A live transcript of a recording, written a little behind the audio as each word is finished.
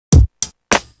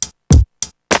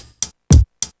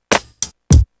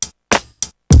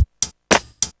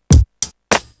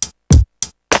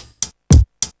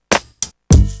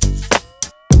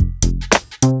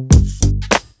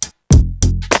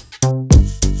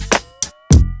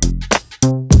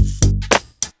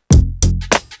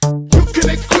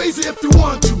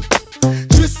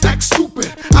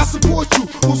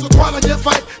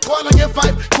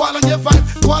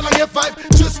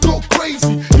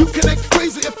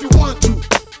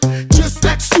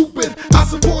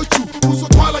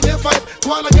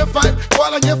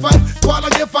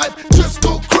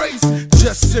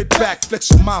back, flex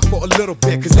your mind for a little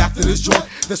bit, cause after this joint,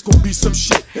 there's gonna be some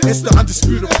shit. It's the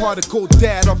undisputed particle,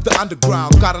 dad of the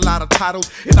underground. Got a lot of titles,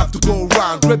 enough to go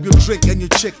around. Grab your drink and your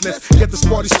chick, let's get this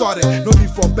party started. No need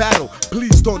for a battle,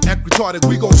 please don't act retarded.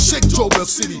 We gon' shake Jobel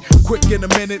City, quick in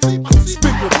a minute.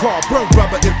 Spin your car, burn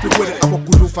rubber if you're with it. I'm a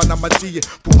kulufa na matiye,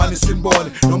 pumani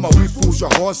sinbone. No ma wifuja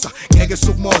honsa, ngeke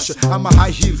sukmoshe. I'm a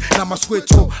high heel, na ma square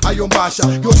toe,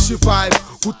 ayombasha. Yo survive,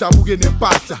 kutabuke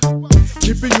nempahla.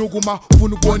 Keeping you guma,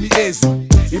 funu boni ezi.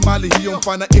 Imali hiyo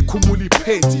mfana ikumuli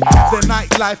peti. The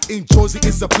nightlife in Josie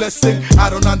is a blessing. I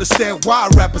don't understand why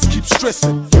rappers keep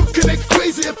stressing. You can act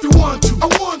crazy if you want to. I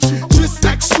want you. Just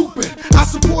act stupid. I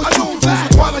support you.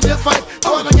 While I get fight,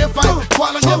 while I get fight,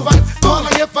 while I get fight, while I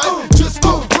get fight. Just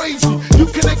go crazy. You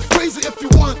can act crazy if you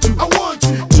want to. I want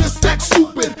you. Just act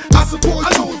stupid. I support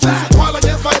you. While I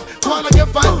get fight, while I get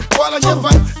fight, while I get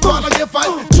fight, while I get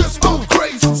fight. Just go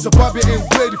crazy. Sababia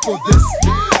ain't ready for this.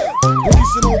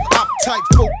 Releasing all the uptight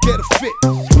folk get a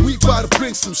fit. We gotta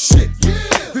bring some shit.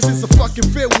 This is a fucking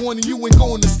fair warning, you ain't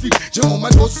going to sleep. Jengo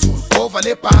mangosu, over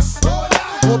le pass.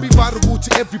 Bobby Varugu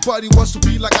to everybody wants to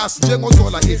be like us. Jengo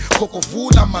zola here, Coco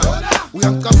Vula man. We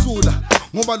am Kasula,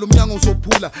 Mobile Myango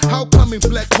Zopula. How come in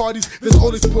black parties there's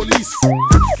always police?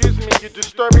 Excuse me, you're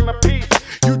disturbing my peace.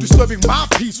 You disturbing my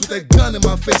peace with that gun in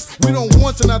my face. We don't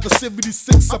want another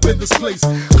 76 up in this place.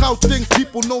 How think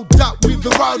people no doubt we the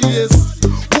rowdiest.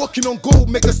 Walking on gold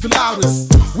make us the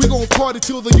loudest. We gon' party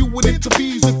till the you and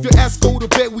intervenes. If your ass go to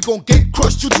bed, we gon' get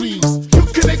crushed your dreams. You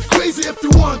can act crazy if you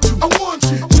want to. I want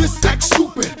you. Just act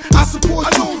stupid. I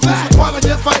support you. While I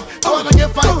get fight, while I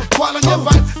get fight, while I get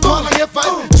fight, while I get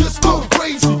fight. Just go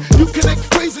crazy. You can act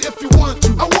crazy if you want to.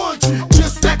 I want you.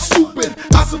 Just act stupid.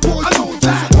 I support you.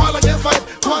 While I get fight,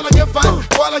 while I get fight,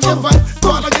 while I get fight,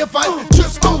 while I get fight.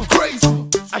 Just go crazy.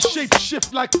 I shape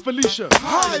shift like Felicia.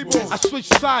 I switch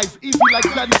sides easy like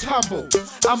Bloody Tambo.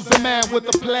 I'm the man with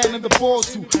the plan and the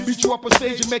balls to beat you up on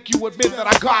stage and make you admit that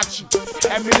I got you.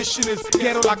 Ammunition is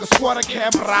ghetto like a squatter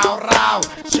camp. Row, row.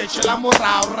 Chechelamo,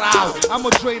 row, row. I'ma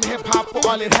drain hip hop for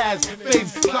all it has. Fame,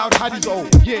 cloud, hotties, oh,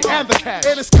 yeah, and the cash.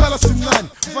 And it's colors in none.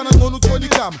 Fana no Tony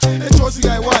Kam. And Josie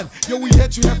I won. Yo, we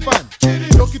had you have fun.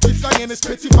 Yo, keep it lang and it's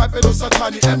petty vibe and no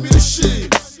satani. Ammunition.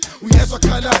 We has a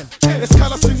kalan. It's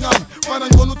colors in none. Fana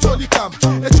no Tony Kam.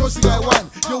 And Josie I won.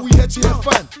 Yo, we had you have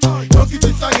fun. Yo, keep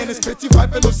it lang and it's petty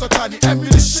vibe and no satani.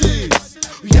 Ammunition.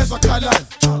 We has a kalan.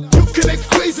 You can act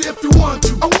crazy if you want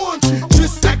to. I want